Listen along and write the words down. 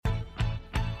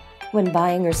When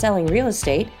buying or selling real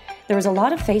estate, there is a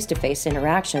lot of face-to-face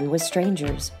interaction with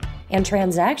strangers and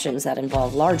transactions that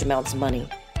involve large amounts of money.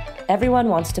 Everyone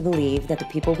wants to believe that the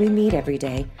people we meet every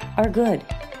day are good.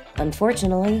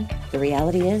 Unfortunately, the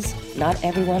reality is not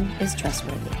everyone is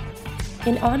trustworthy.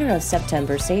 In honor of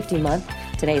September Safety Month,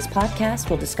 today's podcast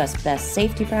will discuss best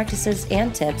safety practices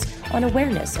and tips on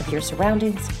awareness of your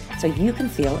surroundings so you can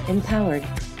feel empowered.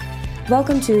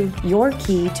 Welcome to Your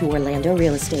Key to Orlando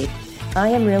Real Estate. I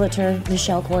am Realtor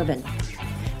Michelle Corbin.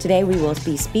 Today we will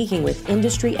be speaking with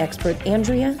industry expert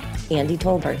Andrea Andy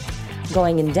Tolbert,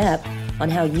 going in depth on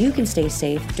how you can stay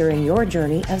safe during your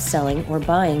journey of selling or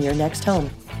buying your next home.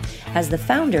 As the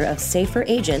founder of Safer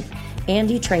Agent,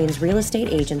 Andy trains real estate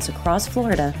agents across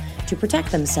Florida to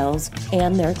protect themselves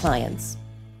and their clients.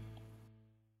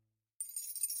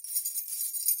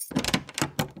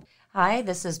 Hi,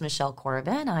 this is Michelle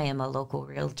Corbin. I am a local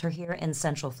realtor here in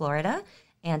Central Florida,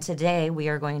 and today we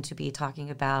are going to be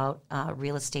talking about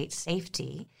real estate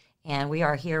safety. And we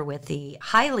are here with the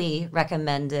highly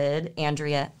recommended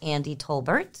Andrea Andy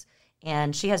Tolbert,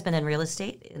 and she has been in real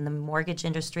estate in the mortgage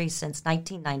industry since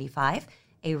 1995,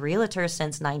 a realtor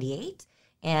since 98,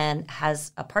 and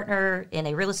has a partner in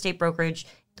a real estate brokerage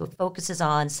that focuses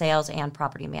on sales and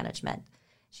property management.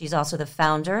 She's also the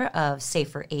founder of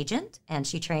Safer Agent, and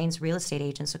she trains real estate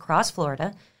agents across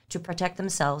Florida to protect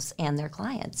themselves and their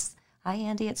clients. Hi,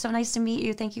 Andy. It's so nice to meet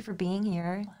you. Thank you for being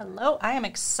here. Hello. I am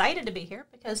excited to be here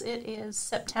because it is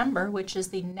September, which is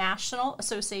the National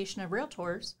Association of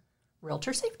Realtors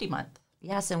Realtor Safety Month.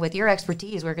 Yes, and with your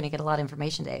expertise, we're going to get a lot of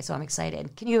information today, so I'm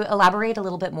excited. Can you elaborate a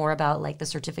little bit more about like the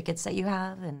certificates that you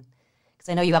have? And because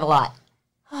I know you have a lot.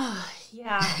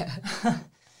 Yeah.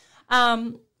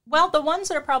 Well, the ones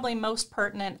that are probably most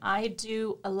pertinent, I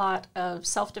do a lot of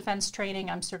self-defense training.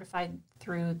 I'm certified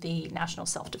through the National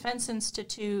Self-Defense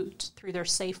Institute, through their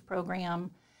SAFE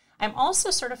program. I'm also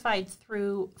certified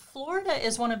through, Florida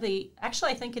is one of the,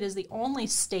 actually I think it is the only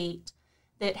state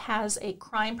that has a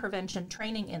crime prevention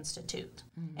training institute.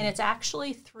 Mm-hmm. And it's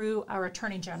actually through our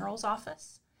Attorney General's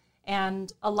office.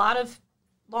 And a lot of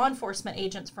law enforcement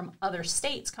agents from other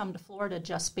states come to Florida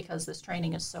just because this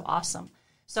training is so awesome.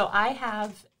 So I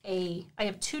have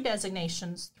two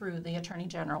designations through the Attorney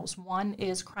General's. One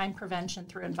is crime prevention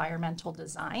through environmental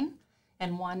design,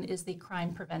 and one is the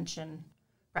crime prevention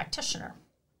practitioner.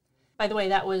 By the way,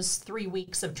 that was 3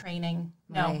 weeks of training.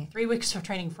 No, 3 weeks of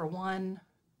training for one.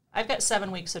 I've got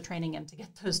 7 weeks of training in to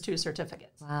get those two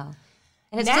certificates. Wow.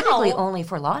 And it's typically only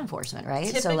for law enforcement, right?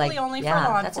 Typically only for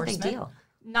law enforcement. That's a big deal.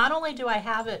 Not only do I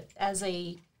have it as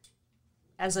an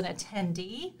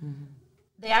attendee, mm-hmm.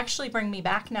 They actually bring me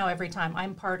back now every time.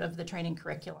 I'm part of the training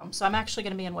curriculum. So I'm actually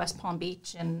going to be in West Palm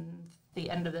Beach in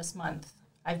the end of this month.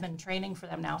 I've been training for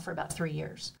them now for about 3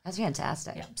 years. That's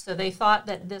fantastic. Yeah. So they thought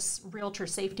that this realtor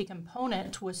safety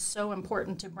component was so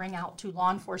important to bring out to law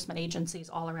enforcement agencies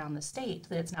all around the state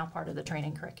that it's now part of the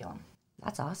training curriculum.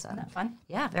 That's awesome. Isn't that fun?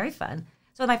 Yeah, very fun.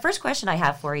 So my first question I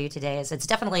have for you today is, it's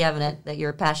definitely evident that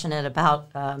you're passionate about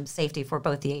safety for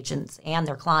both the agents and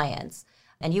their clients.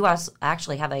 And you also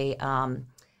actually have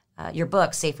your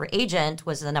book, Safer Agent,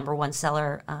 was the #1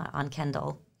 seller on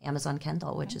Kindle, Amazon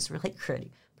Kindle, which is really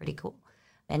pretty cool.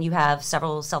 And you have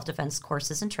several self-defense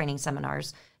courses and training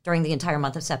seminars during the entire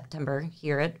month of September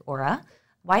here at Aura.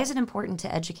 Why is it important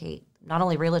to educate not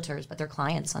only realtors, but their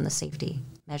clients on the safety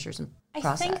measures and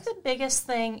process? I think the biggest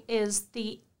thing is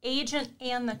the agent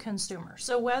and the consumer.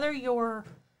 So whether you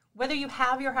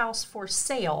have your house for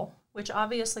sale, which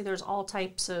obviously there's all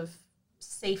types of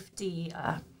safety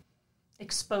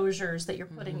exposures that you're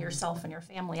putting mm-hmm. yourself and your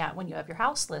family at when you have your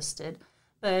house listed,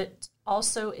 but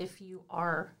also if you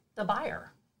are the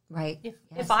buyer. Right.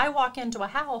 If I walk into a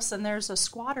house and there's a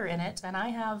squatter in it and I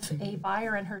have mm-hmm. a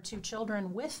buyer and her 2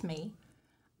 children with me,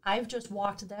 I've just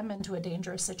walked them into a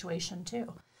dangerous situation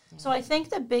too. Yeah. So I think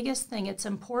the biggest thing, it's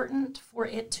important for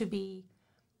it to be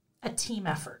a team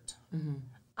effort. Mm-hmm.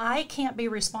 I can't be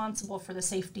responsible for the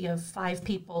safety of 5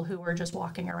 people who are just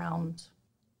walking around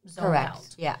zoned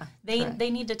out. Yeah. They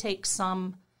need to take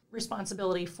some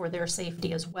responsibility for their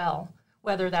safety as well,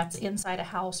 whether that's inside a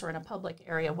house or in a public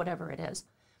area, whatever it is.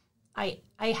 I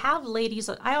have ladies,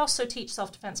 I also teach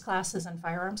self-defense classes and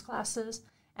firearms classes,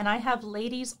 and I have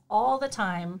ladies all the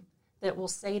time that will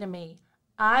say to me,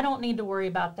 I don't need to worry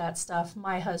about that stuff.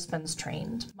 My husband's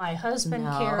trained. My husband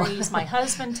carries. My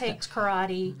husband takes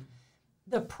karate.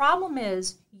 The problem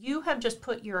is you have just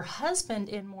put your husband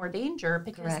in more danger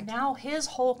because Correct. Now his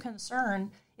whole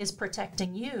concern is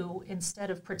protecting you instead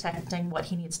of protecting what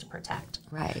he needs to protect.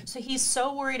 Right. So he's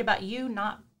so worried about you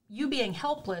being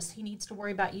helpless, he needs to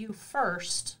worry about you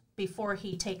first before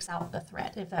he takes out the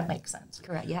threat, if that makes sense.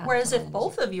 Correct, yeah. Whereas if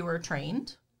both of you are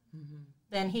trained,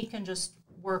 then he can just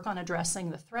work on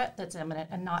addressing the threat that's imminent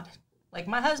and not, like,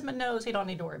 my husband knows he don't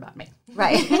need to worry about me.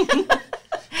 Right.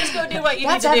 Just go do what you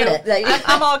That's need to evident. do.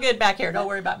 I'm all good back here. Don't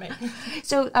worry about me.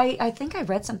 So I think I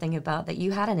read something about that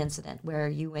you had an incident where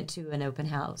you went to an open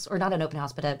house, or not an open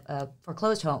house, but a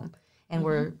foreclosed home, and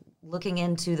were looking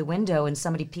into the window and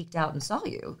somebody peeked out and saw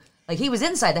you. Like, he was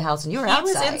inside the house and you were outside.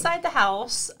 He was inside the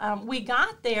house. We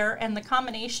got there, and the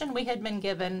combination we had been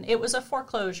given, it was a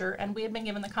foreclosure, and we had been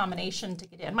given the combination to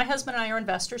get in. My husband and I are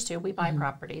investors, too. We buy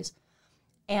properties.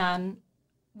 And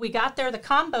we got there, the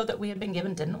combo that we had been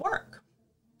given didn't work.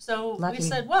 So Lucky. we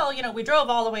said, well, we drove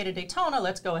all the way to Daytona.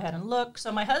 Let's go ahead and look.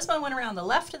 So my husband went around the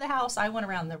left of the house. I went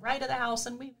around the right of the house.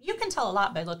 And you can tell a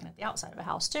lot by looking at the outside of a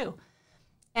house, too.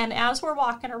 And as we're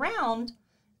walking around,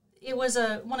 it was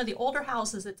one of the older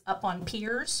houses that's up on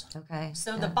piers. Okay.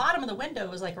 So the bottom of the window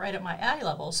was like right at my eye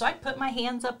level. So I put my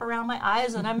hands up around my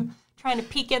eyes and I'm trying to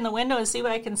peek in the window and see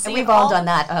what I can see. And we've all done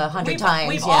that 100 times.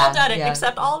 We've all done it,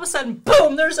 except all of a sudden,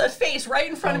 boom, there's a face right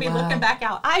in front of me looking back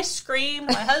out. I screamed.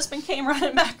 My husband came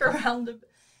running back around.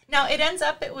 Now, it ends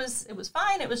up, it was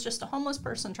fine. It was just a homeless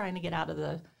person trying to get out of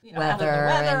the weather.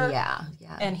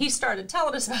 And he started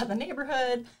telling us about the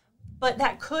neighborhood. But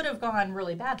that could have gone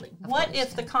really badly. What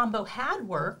if the combo had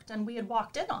worked and we had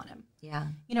walked in on him? Yeah.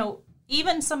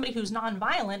 Even somebody who's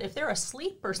nonviolent, if they're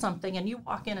asleep or something and you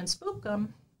walk in and spook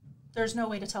them, there's no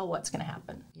way to tell what's going to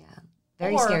happen. Yeah.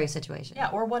 Very scary situation.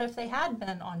 Yeah. Or what if they had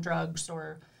been on drugs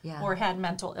or had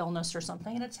mental illness or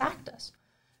something and attacked us?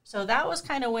 So that was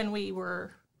kind of when we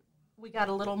got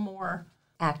a little more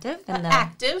active in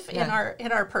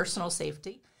our personal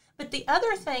safety. But the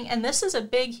other thing, and this is a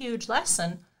big, huge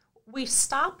lesson, we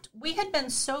had been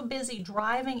so busy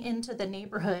driving into the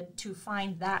neighborhood to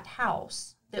find that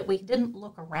house that we didn't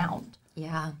look around.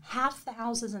 Yeah. Half the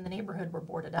houses in the neighborhood were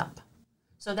boarded up.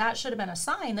 So that should have been a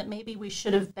sign that maybe we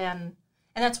should have been,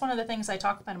 and that's one of the things I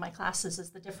talk about in my classes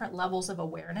is the different levels of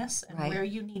awareness and where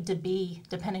you need to be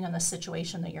depending on the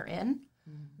situation that you're in.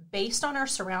 Based on our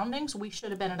surroundings, we should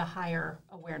have been at a higher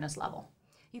awareness level.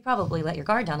 You probably let your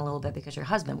guard down a little bit because your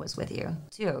husband was with you,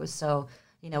 too. So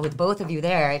with both of you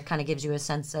there, it kind of gives you a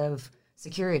sense of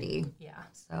security. Yeah.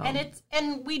 So.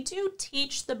 And we do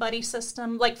teach the buddy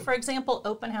system. Like, for example,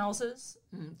 open houses.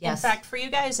 Yes. In fact, for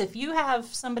you guys, if you have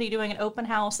somebody doing an open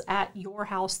house at your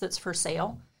house that's for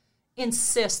sale,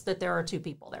 insist that there are 2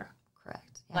 people there.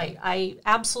 Correct. Yeah. Like, I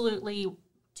absolutely,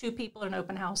 2 people in an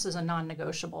open house is a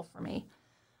non-negotiable for me.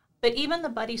 But even the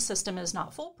buddy system is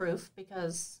not foolproof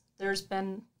because there's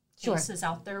been cases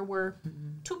out there where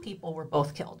 2 people were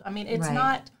both killed. I mean,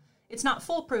 it's not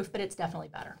foolproof, but it's definitely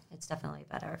better. It's definitely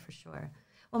better, for sure.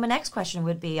 Well, my next question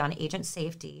would be on agent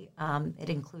safety. It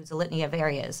includes a litany of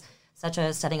areas, such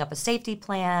as setting up a safety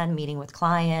plan, meeting with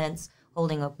clients,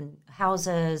 holding open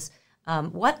houses.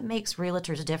 What makes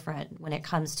realtors different when it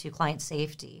comes to client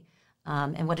safety?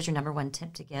 And what is your number one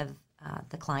tip to give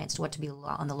the clients what to be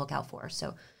on the lookout for?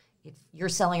 So if you're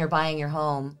selling or buying your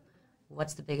home,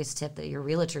 what's the biggest tip that your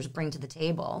realtors bring to the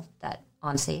table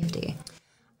on safety?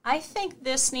 I think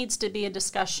this needs to be a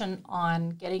discussion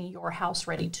on getting your house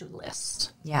ready to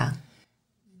list. Yeah.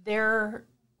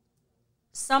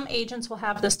 Some agents will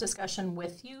have this discussion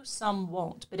with you, some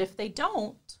won't. But if they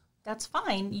don't, that's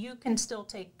fine. You can still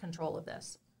take control of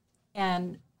this.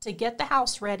 And to get the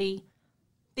house ready,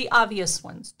 the obvious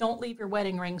ones. Don't leave your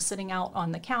wedding ring sitting out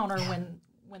on the counter when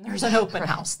there's an open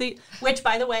house, which,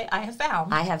 by the way, I have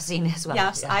found. I have seen as well.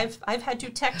 Yes, yeah. I've had to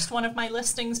text one of my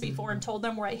listings before and told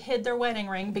them where I hid their wedding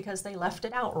ring because they left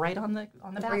it out right on the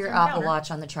bathroom counter. Or your Apple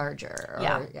Watch on the charger.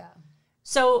 Yeah.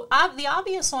 So the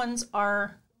obvious ones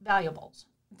are valuables.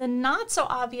 The not so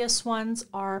obvious ones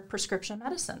are prescription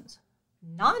medicines.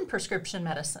 Non-prescription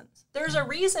medicines. There's a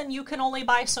reason you can only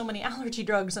buy so many allergy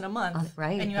drugs in a month,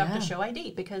 and you have to show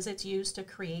ID because it's used to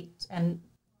create and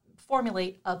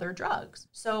formulate other drugs.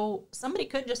 So somebody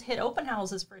could just hit open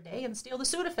houses for a day and steal the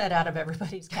Sudafed out of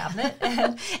everybody's cabinet.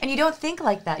 And you don't think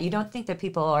like that. You don't think that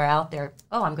people are out there,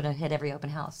 I'm going to hit every open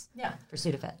house for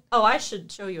Sudafed. Oh, I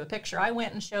should show you a picture. I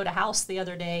went and showed a house the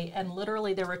other day, and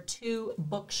literally there were 2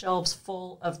 bookshelves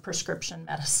full of prescription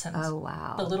medicines. Oh,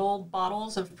 wow. The little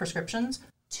bottles of prescriptions,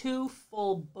 2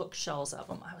 full bookshelves of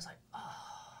them. I was like, oh.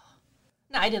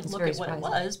 Now, I didn't look at what it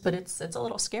was, but it's a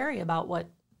little scary about what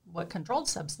controlled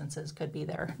substances could be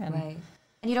there. Right.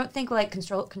 And you don't think like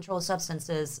controlled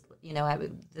substances,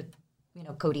 the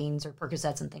codeines or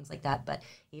Percocets and things like that, but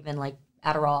even like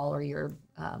Adderall or your,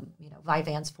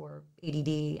 Vyvanse for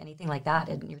ADD, anything like that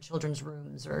in your children's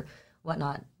rooms or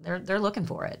whatnot, they're looking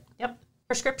for it. Yep.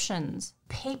 Prescriptions,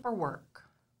 paperwork.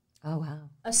 Oh, wow.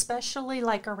 Especially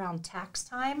like around tax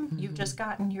time. You've just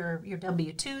gotten your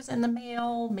W-2s in the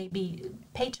mail, maybe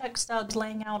paycheck stubs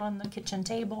laying out on the kitchen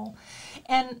table.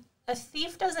 And a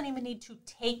thief doesn't even need to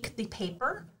take the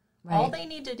paper. Right. All they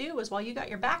need to do is, while you got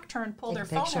your back turned, pull their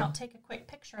phone out, take a quick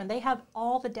picture, and they have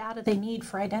all the data they need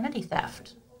for identity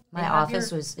theft. My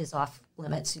office is off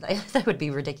limits. That would be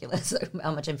ridiculous,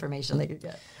 how much information they could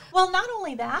get. Well, not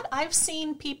only that, I've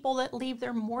seen people that leave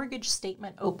their mortgage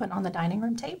statement open on the dining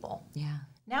room table. Yeah.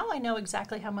 Now I know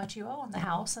exactly how much you owe on the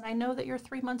house, and I know that you're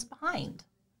 3 months behind.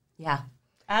 Yeah.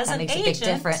 As that an makes agent, a big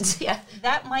difference. Yeah.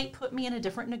 That might put me in a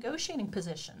different negotiating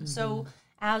position. So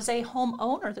as a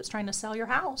homeowner that's trying to sell your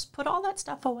house, put all that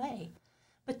stuff away.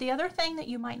 But the other thing that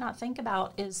you might not think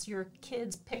about is your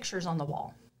kids' pictures on the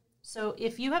wall. So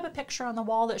if you have a picture on the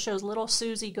wall that shows little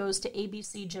Susie goes to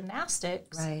ABC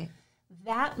Gymnastics, right,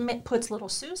 that puts little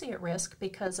Susie at risk,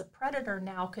 because a predator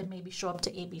now could maybe show up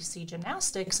to ABC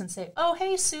Gymnastics and say, oh,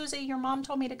 hey, Susie, your mom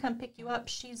told me to come pick you up.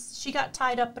 She got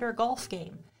tied up at her golf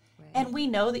game. Right. And we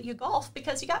know that you golf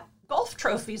because you got golf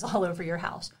trophies all over your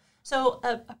house. So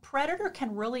a predator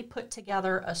can really put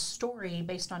together a story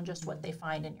based on just what they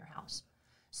find in your house.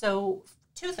 So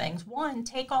 2 things. 1,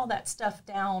 take all that stuff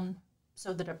down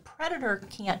so that a predator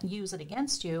can't use it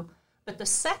against you. But the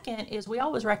second is, we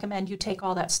always recommend you take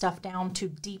all that stuff down to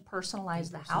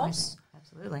depersonalize the house.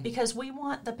 Absolutely. Because we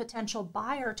want the potential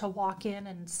buyer to walk in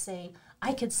and say,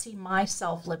 I could see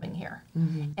myself living here.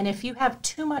 Mm-hmm. And if you have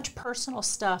too much personal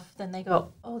stuff, then they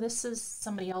go, oh, this is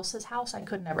somebody else's house. I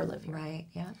could never live here. Right,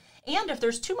 yeah. And if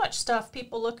there's too much stuff,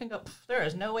 people look and go, there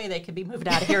is no way they could be moved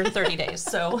out of here in 30 days.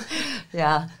 So,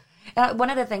 yeah. One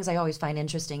of the things I always find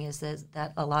interesting is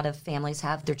that a lot of families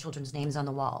have their children's names on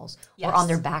the walls or on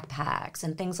their backpacks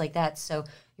and things like that. So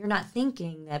you're not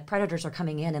thinking that predators are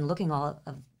coming in and looking all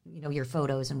of your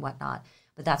photos and whatnot,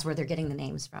 but that's where they're getting the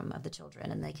names from of the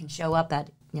children, and they can show up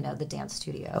at the dance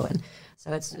studio, and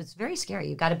so it's very scary.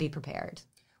 You've got to be prepared.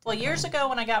 Well, years ago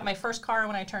when I got my first car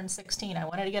when I turned 16, I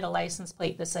wanted to get a license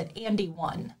plate that said Andy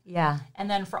 1. Yeah. And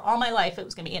then for all my life, it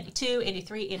was going to be Andy 2, Andy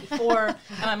 3, Andy 4. And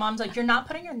my mom's like, you're not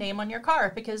putting your name on your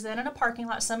car, because then in a parking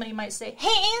lot, somebody might say,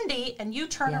 hey, Andy, and you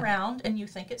turn around and you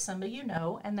think it's somebody you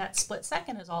know, and that split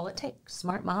second is all it takes.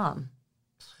 Smart mom.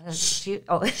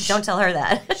 Don't tell her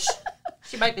that.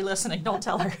 She might be listening. Don't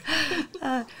tell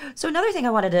her. So another thing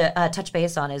I wanted to touch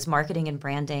base on is marketing and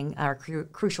branding are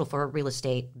crucial for real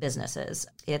estate businesses.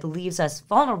 It leaves us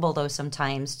vulnerable, though,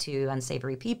 sometimes to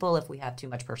unsavory people if we have too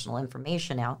much personal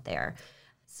information out there.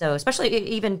 So especially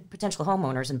even potential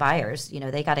homeowners and buyers,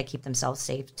 they got to keep themselves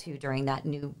safe, too, during that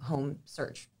new home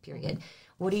search period.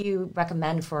 What do you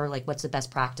recommend for, what's the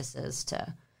best practices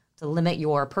to limit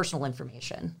your personal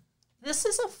information? This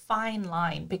is a fine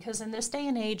line, because in this day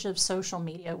and age of social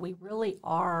media, we really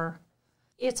are,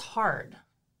 it's hard,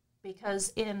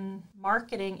 because in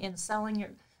marketing, in selling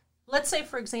let's say,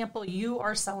 for example, you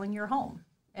are selling your home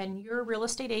and your real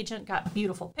estate agent got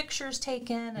beautiful pictures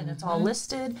taken and it's all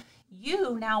listed.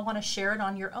 You now want to share it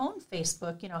on your own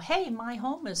Facebook, hey, my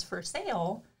home is for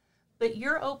sale, but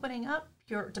you're opening up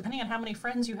depending on how many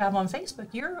friends you have on Facebook,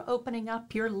 you're opening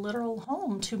up your literal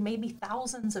home to maybe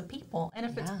thousands of people. And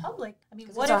if it's public,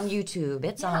 what if on YouTube?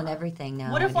 It's on everything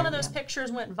now. What if one of those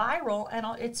pictures went viral and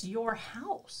it's your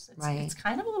house? It's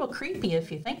kind of a little creepy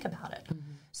if you think about it.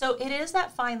 Mm-hmm. So it is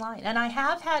that fine line. And I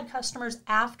have had customers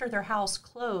after their house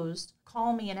closed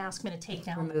call me and ask me to take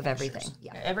down remove everything.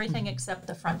 Yeah. Everything except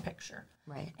the front picture.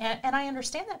 Right. And I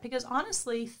understand that, because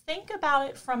honestly, think about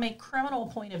it from a criminal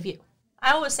point of view.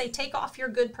 I always say, take off your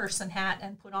good person hat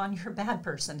and put on your bad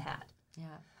person hat. Yeah.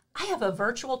 I have a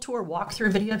virtual tour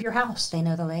walkthrough video of your house. They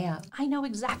know the layout. I know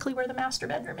exactly where the master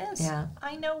bedroom is. Yeah.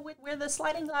 I know where the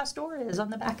sliding glass door is on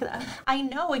the back of that. I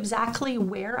know exactly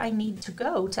where I need to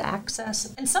go to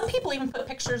access. And some people even put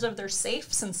pictures of their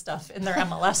safes and stuff in their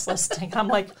MLS listing. I'm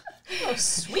like, oh,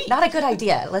 sweet. Not a good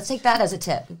idea. Let's take that as a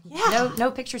tip. Yeah. No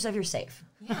pictures of your safe.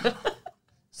 Yeah.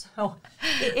 So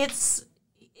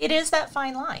it is that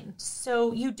fine line.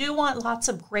 So you do want lots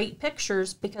of great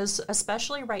pictures, because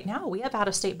especially right now, we have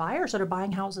out-of-state buyers that are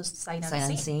buying houses sight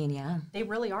unseen. Yeah. They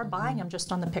really are buying them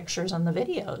just on the pictures and the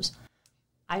videos.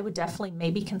 I would definitely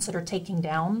maybe consider taking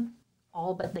down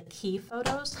all but the key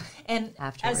photos. And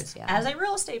afterwards, as a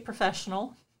real estate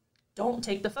professional, don't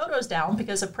take the photos down,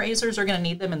 because appraisers are going to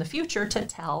need them in the future to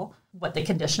tell what the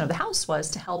condition of the house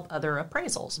was to help other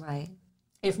appraisals. Right.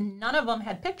 If none of them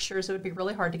had pictures, it would be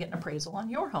really hard to get an appraisal on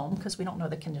your home, because we don't know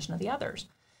the condition of the others.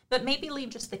 But maybe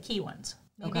leave just the key ones.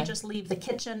 Maybe just leave the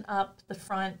kitchen up, the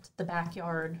front, the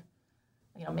backyard,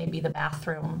 maybe the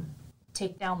bathroom.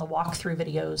 Take down the walkthrough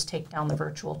videos, take down the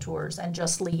virtual tours, and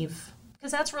just leave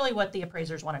Because that's really what the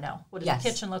appraisers want to know. What does the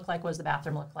kitchen look like? What does the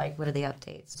bathroom look like? What are the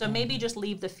updates? So maybe just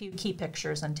leave the few key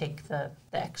pictures and take the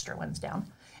extra ones down.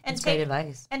 And that's great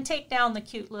advice. And take down the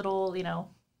cute little,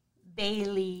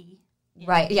 Bailey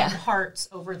hearts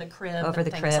over the crib. Over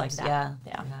the cribs, like that.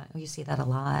 Yeah. You see that a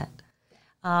lot.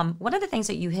 One of the things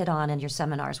that you hit on in your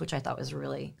seminars, which I thought was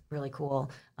really, really cool,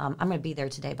 I'm going to be there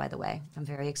today, by the way. I'm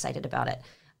very excited about it.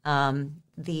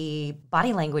 The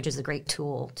body language is a great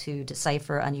tool to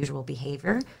decipher unusual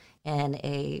behavior in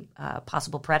a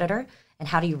possible predator. And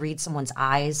how do you read someone's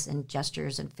eyes and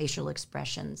gestures and facial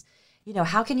expressions?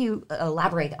 How can you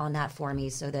elaborate on that for me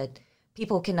so that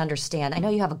people can understand? I know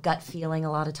you have a gut feeling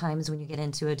a lot of times when you get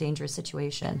into a dangerous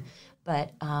situation,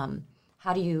 but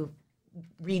how do you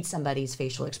read somebody's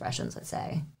facial expressions, let's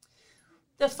say?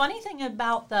 The funny thing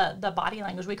about the body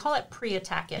language, we call it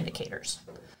pre-attack indicators.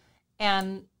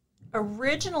 And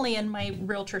originally in my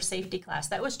realtor safety class,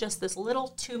 that was just this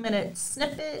little 2-minute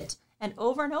snippet. And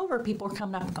over, people were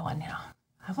coming up and going,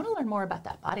 I want to learn more about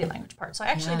that body language part. So I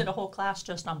actually did a whole class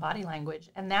just on body language.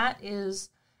 And that is,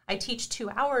 I teach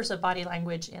 2 hours of body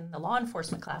language in the law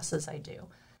enforcement classes I do.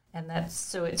 And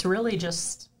it's really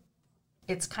just,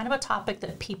 it's kind of a topic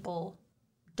that people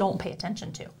don't pay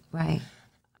attention to. Right.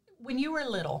 When you were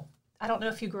little, I don't know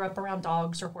if you grew up around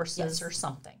dogs or horses or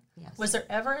something. Yes. Was there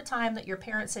ever a time that your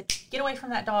parents said, get away from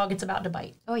that dog, it's about to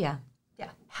bite? Oh, yeah. Yeah.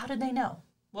 How did they know?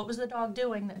 What was the dog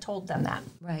doing that told them that?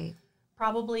 Right.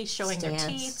 Probably showing their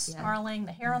teeth, snarling,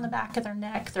 the hair on the back of their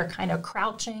neck. They're kind of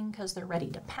crouching because they're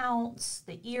ready to pounce.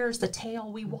 The ears, the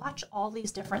tail. We watch all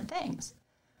these different things.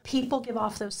 People give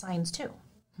off those signs too.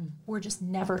 We're just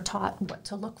never taught what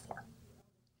to look for.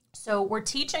 So we're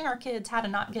teaching our kids how to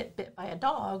not get bit by a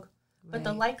dog, but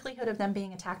the likelihood of them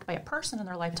being attacked by a person in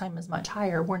their lifetime is much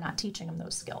higher. We're not teaching them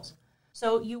those skills.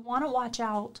 So you want to watch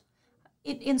out.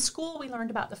 In school, we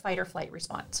learned about the fight or flight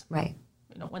response. Right.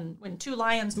 When 2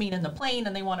 lions meet in the plain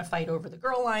and they want to fight over the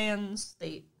girl lions,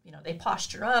 they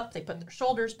posture up, they put their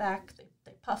shoulders back,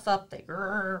 they puff up, they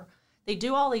grrr. They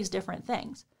do all these different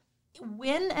things.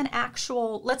 When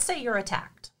let's say you're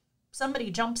attacked,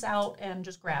 somebody jumps out and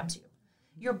just grabs you.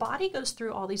 Your body goes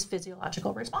through all these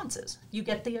physiological responses. You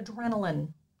get the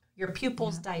adrenaline, your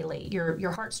pupils dilate,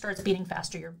 your heart starts beating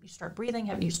faster, you start breathing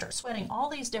heavy, you start sweating, all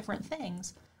these different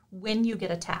things when you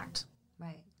get attacked.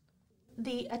 Right.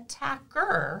 The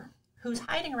attacker, who's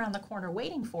hiding around the corner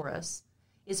waiting for us,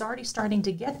 is already starting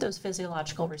to get those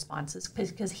physiological responses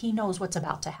because he knows what's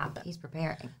about to happen. He's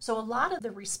preparing. So a lot of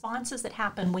the responses that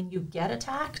happen when you get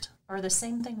attacked are the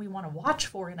same thing we want to watch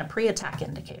for in a pre-attack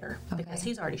indicator because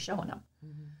he's already showing them.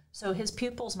 Mm-hmm. So his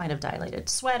pupils might have dilated.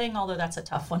 Sweating, although that's a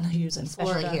tough one to use in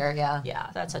Florida. Especially here, yeah.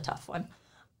 Yeah, that's a tough one.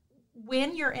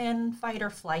 When you're in fight or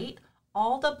flight,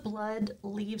 all the blood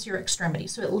leaves your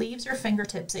extremities. So it leaves your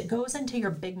fingertips. It goes into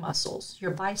your big muscles,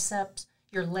 your biceps,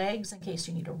 your legs in case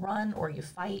you need to run or you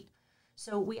fight.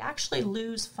 So we actually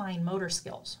lose fine motor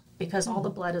skills because all the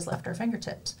blood has left our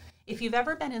fingertips. If you've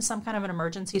ever been in some kind of an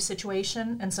emergency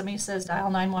situation and somebody says dial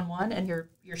 911 and you're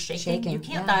shaking, you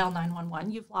can't dial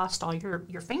 911. You've lost all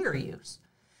your finger use.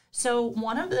 So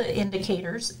one of the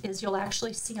indicators is you'll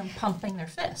actually see them pumping their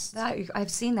fists. I've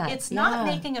seen that. It's not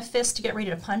making a fist to get ready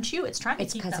to punch you. It's trying to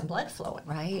keep that blood flowing.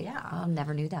 Right. Yeah. I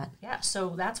never knew that. Yeah.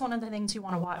 So that's one of the things you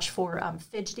want to watch for.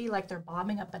 Fidgety, like they're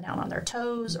bobbing up and down on their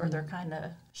toes or they're kind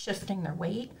of shifting their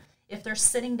weight. If they're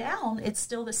sitting down, it's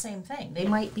still the same thing. They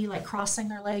might be like crossing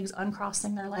their legs,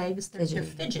 uncrossing their legs. They're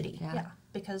fidgety. Yeah.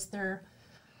 Because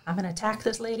I'm going to attack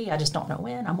this lady. I just don't know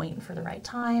when. I'm waiting for the right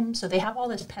time. So they have all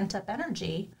this pent up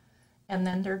energy. And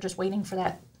then they're just waiting for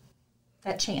that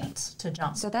chance to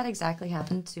jump. So that exactly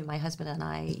happened to my husband and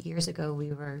I. Years ago,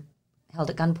 we were held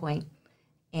at gunpoint,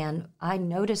 and I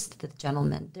noticed the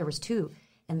gentlemen. There was 2,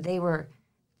 and they were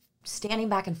standing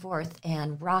back and forth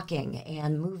and rocking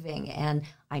and moving, and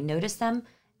I noticed them.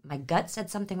 My gut said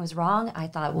something was wrong. I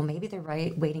thought, well, maybe they're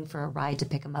waiting for a ride to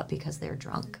pick them up because they're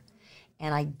drunk.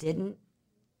 And I didn't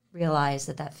realize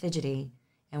that fidgety,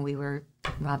 and we were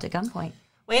robbed at gunpoint.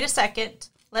 Wait a second.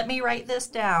 Let me write this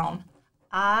down.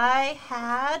 I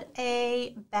had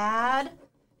a bad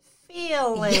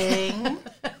feeling. ...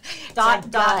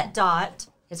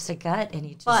 It's the gut, and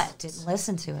you just didn't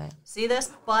listen to it. See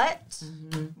this? But.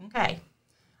 Mm-hmm. Okay.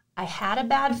 I had a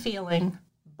bad feeling,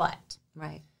 but.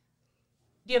 Right.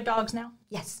 Do you have dogs now?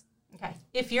 Yes. Okay.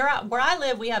 If you're out where I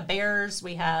live, we have bears,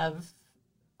 we have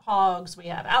hogs, we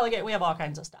have alligator, we have all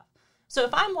kinds of stuff. So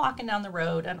if I'm walking down the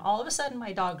road and all of a sudden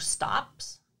my dog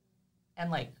stops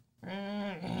and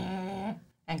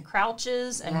and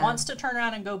crouches and wants to turn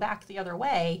around and go back the other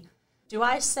way, do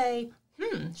I say,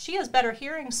 she has better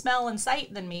hearing, smell, and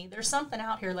sight than me. There's something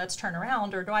out here. Let's turn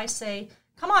around. Or do I say,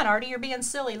 come on, Artie, you're being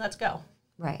silly. Let's go.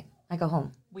 Right. I go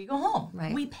home. We go home.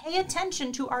 Right. We pay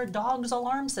attention to our dog's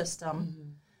alarm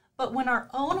system. But when our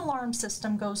own alarm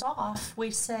system goes off,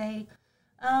 we say,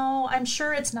 oh, I'm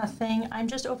sure it's nothing. I'm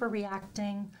just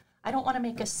overreacting. I don't want to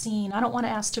make a scene. I don't want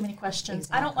to ask too many questions.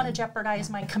 I don't want to jeopardize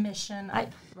my commission.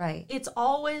 Right. It's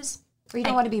always... Or you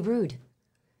don't want to be rude.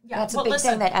 Yeah, That's a big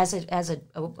thing that as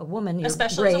a woman, you're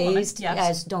especially raised as a woman, yes.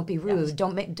 as don't be rude. Yes.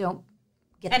 Don't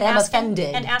get and them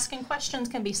offended. And asking questions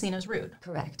can be seen as rude.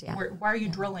 Correct, yeah. Why are you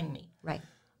drilling me? Right.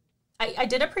 I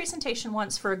did a presentation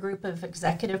once for a group of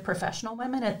executive professional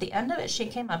women. At the end of it, she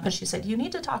came up and she said, you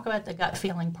need to talk about the gut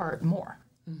feeling part more.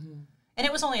 And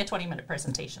it was only a 20-minute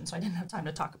presentation, so I didn't have time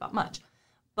to talk about much.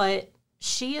 But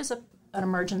she is an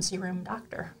emergency room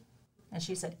doctor. And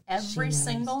she said, every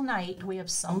single night we have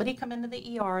somebody come into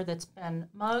the ER that's been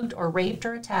mugged or raped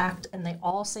or attacked, and they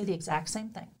all say the exact same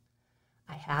thing.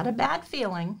 I had a bad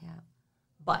feeling,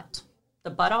 but the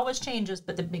but always changes,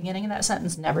 but the beginning of that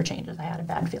sentence never changes. I had a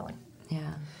bad feeling.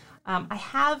 Yeah. I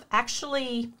have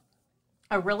actually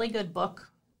a really good book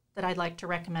that I'd like to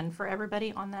recommend for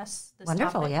everybody on this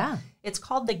Wonderful, topic. yeah. It's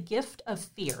called The Gift of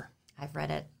Fear. I've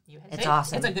read it. It's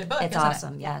awesome. It's a good book, It's isn't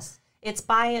awesome, it? yes. It's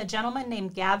by a gentleman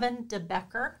named Gavin de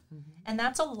Becker, and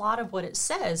that's a lot of what it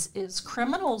says is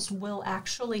criminals will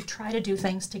actually try to do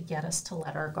things to get us to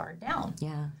let our guard down.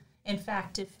 Yeah. In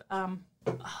fact, if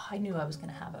I knew I was going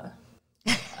to have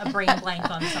a brain blank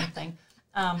on something,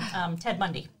 Ted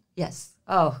Bundy. Yes.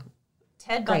 Oh,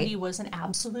 Ted Bundy was an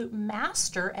absolute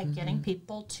master at getting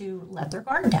people to let their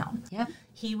guard down. Yeah.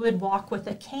 He would walk with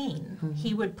a cane.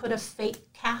 He would put a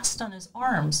fake cast on his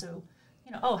arm. So,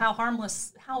 how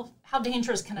harmless, how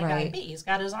dangerous can a guy be? He's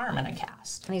got his arm in a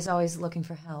cast. And he's always looking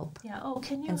for help. Yeah. Oh,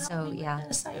 can you help me with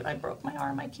this? I broke my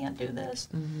arm. I can't do this.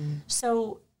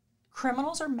 So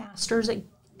criminals are masters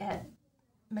at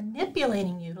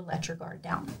manipulating you to let your guard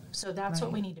down. So that's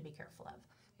what we need to be careful of.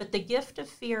 But The Gift of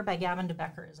Fear by Gavin de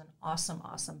Becker is an awesome,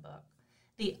 awesome book.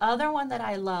 The other one that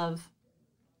I love,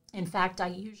 in fact,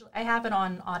 I have it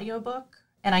on audiobook,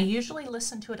 and I usually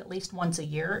listen to it at least once a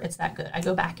year. It's that good. I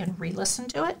go back and re-listen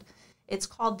to it. It's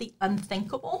called The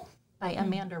Unthinkable by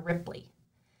Amanda Ripley.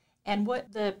 And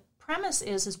what the premise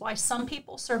is why some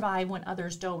people survive when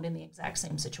others don't in the exact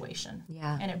same situation.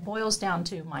 Yeah. And it boils down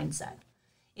to mindset.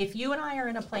 If you and I are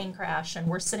in a plane crash and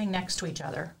we're sitting next to each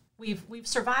other, we've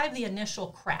survived the initial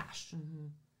crash.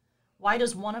 Why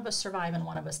does one of us survive and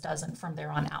one of us doesn't from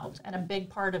there on out? And a big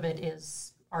part of it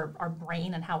is our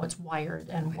brain and how it's wired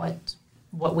and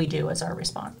what we do as our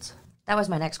response. That was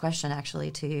my next question,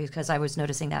 actually, to you, because I was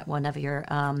noticing that one of your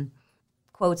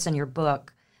quotes in your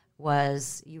book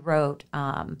was you wrote,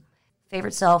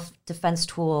 favorite self-defense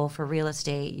tool for real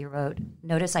estate. You wrote,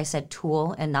 notice I said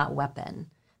tool and not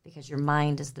weapon, because your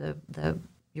mind is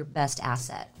your best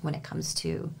asset when it comes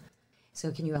to. So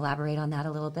can you elaborate on that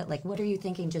a little bit? Like, what are you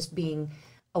thinking, just being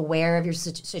aware of your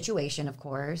situation, of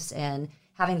course, and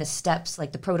having the steps,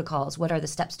 like the protocols? What are the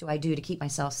steps do I do to keep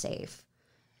myself safe?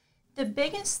 The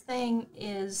biggest thing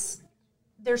is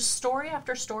there's story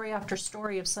after story after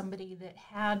story of somebody that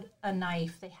had a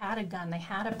knife, they had a gun, they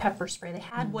had a pepper spray, they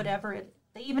had whatever.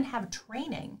 They even have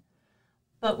training.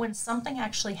 But when something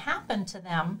actually happened to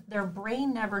them, their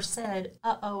brain never said,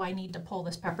 uh-oh, I need to pull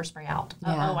this pepper spray out.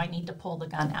 Uh-oh, I need to pull the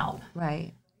gun out.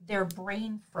 Right. Their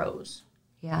brain froze.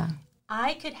 Yeah.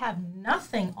 I could have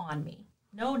nothing on me,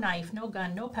 no knife, no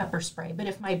gun, no pepper spray. But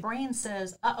if my brain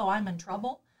says, uh-oh, I'm in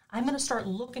trouble, I'm going to start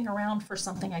looking around for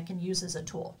something I can use as a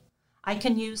tool. I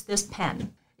can use this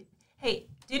pen. Hey,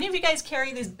 do any of you guys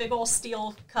carry these big old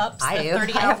steel cups? I do.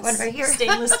 30 I have one right here.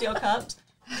 Stainless steel cups.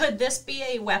 Could this be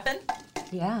a weapon?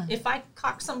 Yeah. If I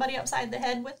cock somebody upside the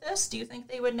head with this, do you think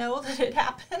they would know that it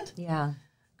happened? Yeah.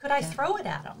 Could I throw it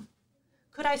at them?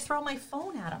 Could I throw my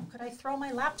phone at them? Could I throw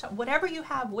my laptop? Whatever you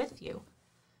have with you.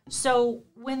 So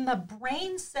when the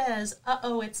brain says,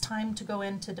 uh-oh, it's time to go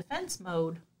into defense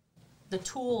mode, the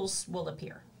tools will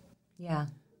appear. Yeah.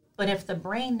 But if the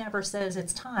brain never says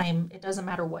it's time, it doesn't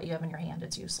matter what you have in your hand,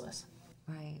 it's useless.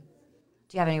 Right.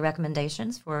 Do you have any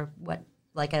recommendations for what,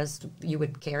 like, as you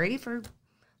would carry for,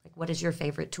 like, what is your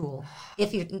favorite tool?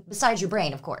 If you, besides your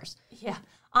brain, of course. Yeah.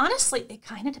 Honestly, it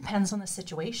kind of depends on the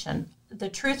situation. The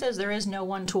truth is there is no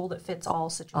one tool that fits all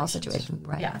situations. All situations,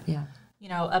 right. Yeah. Yeah. You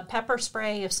know, a pepper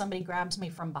spray, if somebody grabs me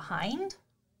from behind,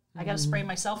 I got to spray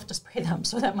myself to spray them,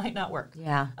 so that might not work.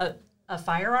 Yeah. A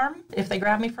firearm, if they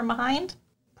grab me from behind,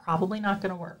 probably not going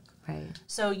to work. Right.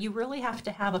 So you really have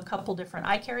to have a couple different.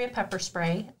 I carry a pepper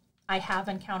spray. I have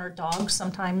encountered dogs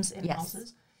sometimes in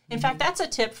houses. In fact, that's a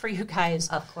tip for you guys.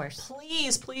 Of course.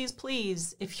 Please, please,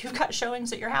 please, if you've got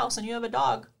showings at your house and you have a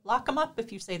dog, lock them up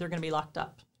if you say they're going to be locked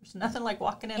up. There's nothing like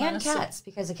walking in and on cats,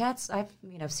 because the cats, I've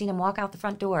seen them walk out the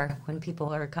front door when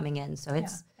people are coming in. So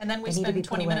it's And then we spend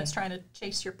 20 minutes trying to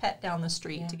chase your pet down the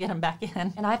street to get them back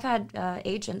in. And I've had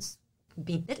agents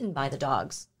be bitten by the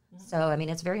dogs. So,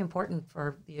 it's very important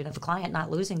for the client not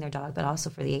losing their dog, but also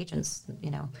for the agent's,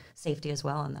 safety as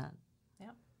well in that.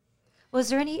 Yeah. Was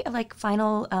there any,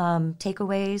 final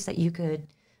takeaways that you could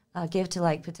give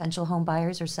to, potential home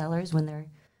buyers or sellers when they're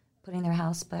putting their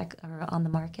house back or on the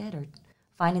market or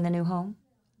finding the new home?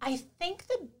 I think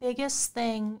the biggest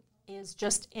thing is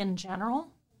just in general,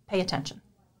 pay attention.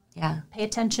 Yeah. Pay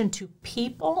attention to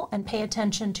people and pay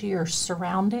attention to your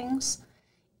surroundings.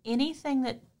 Anything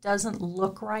that doesn't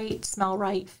look right, smell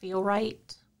right, feel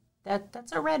right,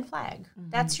 that's a red flag. Mm-hmm.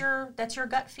 That's your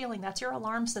gut feeling. That's your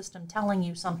alarm system telling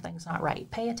you something's not right.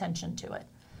 Pay attention to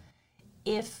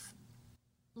it.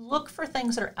 Look for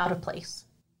things that are out of place.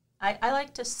 I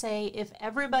like to say if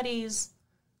everybody's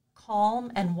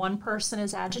calm and one person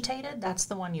is agitated, that's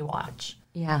the one you watch.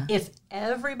 Yeah. If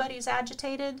everybody's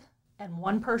agitated and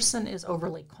one person is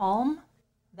overly calm,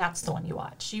 that's the one you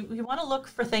watch. You want to look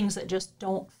for things that just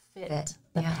don't fit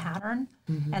the pattern,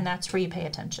 and that's where you pay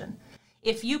attention.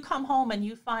 If you come home and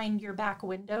you find your back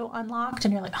window unlocked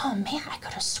and you're like, oh man, I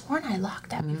could have sworn I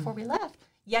locked that before we left.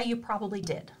 Yeah, you probably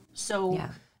did. So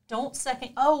don't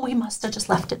we must have just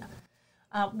left it.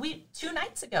 2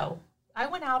 nights ago, I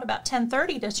went out about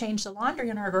 10:30 to change the laundry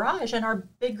in our garage, and our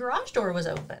big garage door was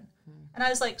open. And I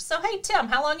was like, so, hey, Tim,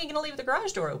 how long are you going to leave the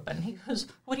garage door open? He goes,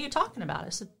 what are you talking about? I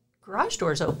said, garage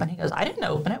door's open. He goes, I didn't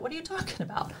open it. What are you talking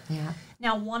about? Yeah.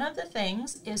 Now, one of the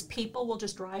things is people will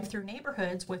just drive through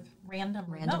neighborhoods with random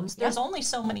notes. There's only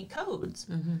so many codes.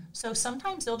 Mm-hmm. So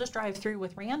sometimes they'll just drive through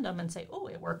with random and say, oh,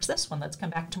 it works this one. Let's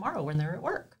come back tomorrow when they're at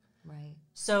work. Right.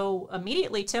 So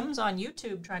immediately Tim's on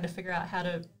YouTube trying to figure out how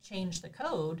to change the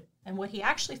code. And what he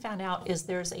actually found out is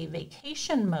there's a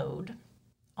vacation mode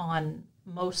on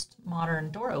most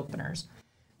modern door openers.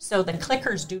 So the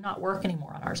clickers do not work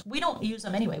anymore on ours. We don't use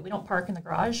them anyway. We don't park in the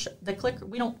garage.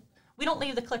 We don't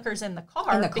leave the clickers in the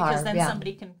car, because then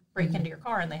somebody can break into your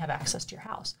car and they have access to your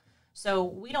house. So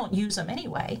we don't use them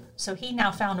anyway. So he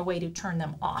now found a way to turn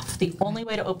them off. The only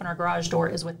way to open our garage door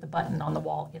is with the button on the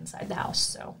wall inside the house.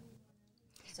 So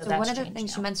one of the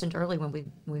things you mentioned earlier when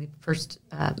we first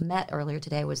met earlier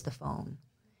today was the phone,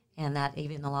 and that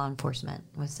even the law enforcement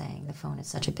was saying the phone is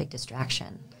such a big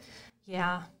distraction.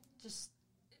 Yeah.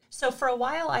 So for a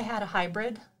while I had a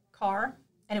hybrid car,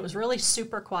 and it was really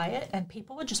super quiet, and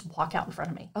people would just walk out in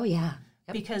front of me. Oh, yeah.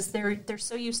 Yep. Because they're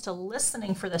so used to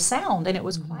listening for the sound, and it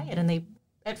was quiet, and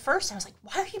at first I was like,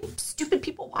 why are you stupid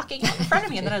people walking out in front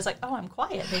of me? And then I was like, oh, I'm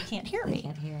quiet. They can't hear me. They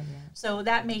can't hear, yeah. So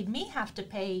that made me have to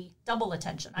pay double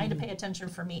attention. I had to pay attention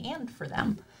for me and for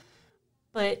them.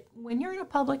 But when you're in a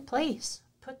public place,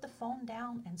 put the phone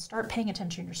down and start paying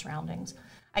attention to your surroundings.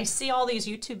 I see all these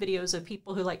YouTube videos of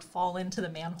people who fall into the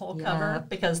manhole cover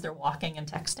because they're walking and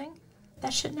texting.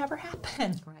 That should never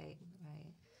happen. Right.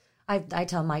 I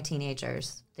tell my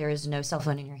teenagers, there is no cell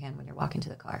phone in your hand when you're walking to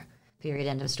the car. Period.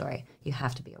 End of story. You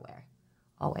have to be aware.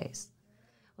 Always.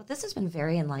 Well, this has been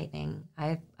very enlightening.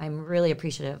 I'm really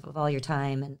appreciative of all your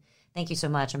time, and thank you so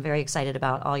much. I'm very excited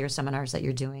about all your seminars that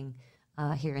you're doing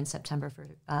here in September for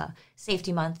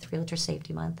Safety Month, Realtor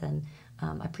Safety Month, and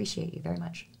I appreciate you very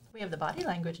much. We have the body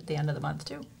language at the end of the month,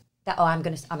 too. I'm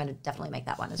gonna definitely make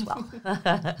that one as well.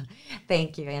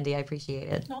 Thank you, Andy. I appreciate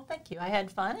it. Well, thank you. I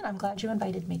had fun, and I'm glad you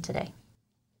invited me today.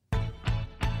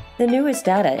 The newest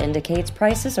data indicates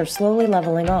prices are slowly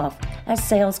leveling off as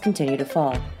sales continue to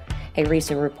fall. A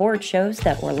recent report shows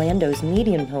that Orlando's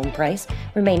median home price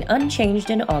remained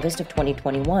unchanged in August of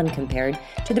 2021 compared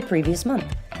to the previous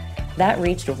month. That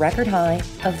reached a record high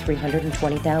of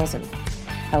 $320,000.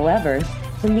 However,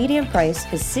 the median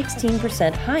price is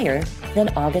 16% higher than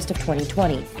August of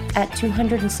 2020 at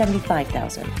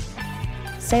 $275,000.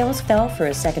 Sales fell for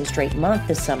a second straight month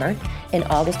this summer. In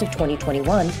August of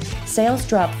 2021, sales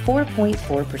dropped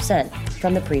 4.4%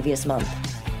 from the previous month.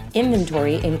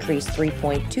 Inventory increased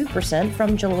 3.2%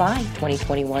 from July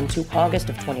 2021 to August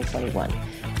of 2021,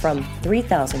 from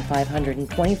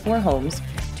 3,524 homes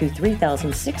to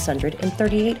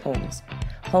 3,638 homes.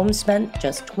 Homes spent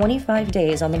just 25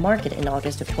 days on the market in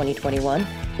August of 2021,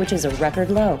 which is a record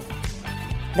low.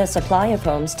 The supply of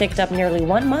homes ticked up nearly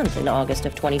 1 month in August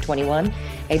of 2021.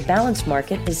 A balanced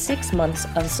market is 6 months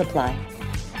of supply.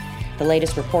 The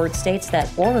latest report states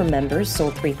that Aura members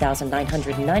sold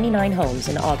 3,999 homes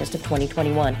in August of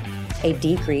 2021, a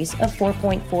decrease of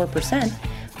 4.4%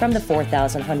 from the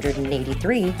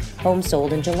 4,183 homes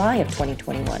sold in July of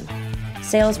 2021.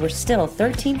 Sales were still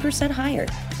 13% higher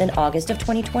than August of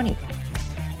 2020.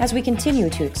 As we continue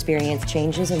to experience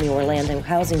changes in the Orlando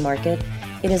housing market,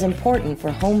 it is important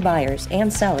for home buyers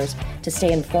and sellers to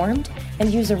stay informed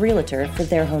and use a realtor for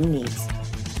their home needs.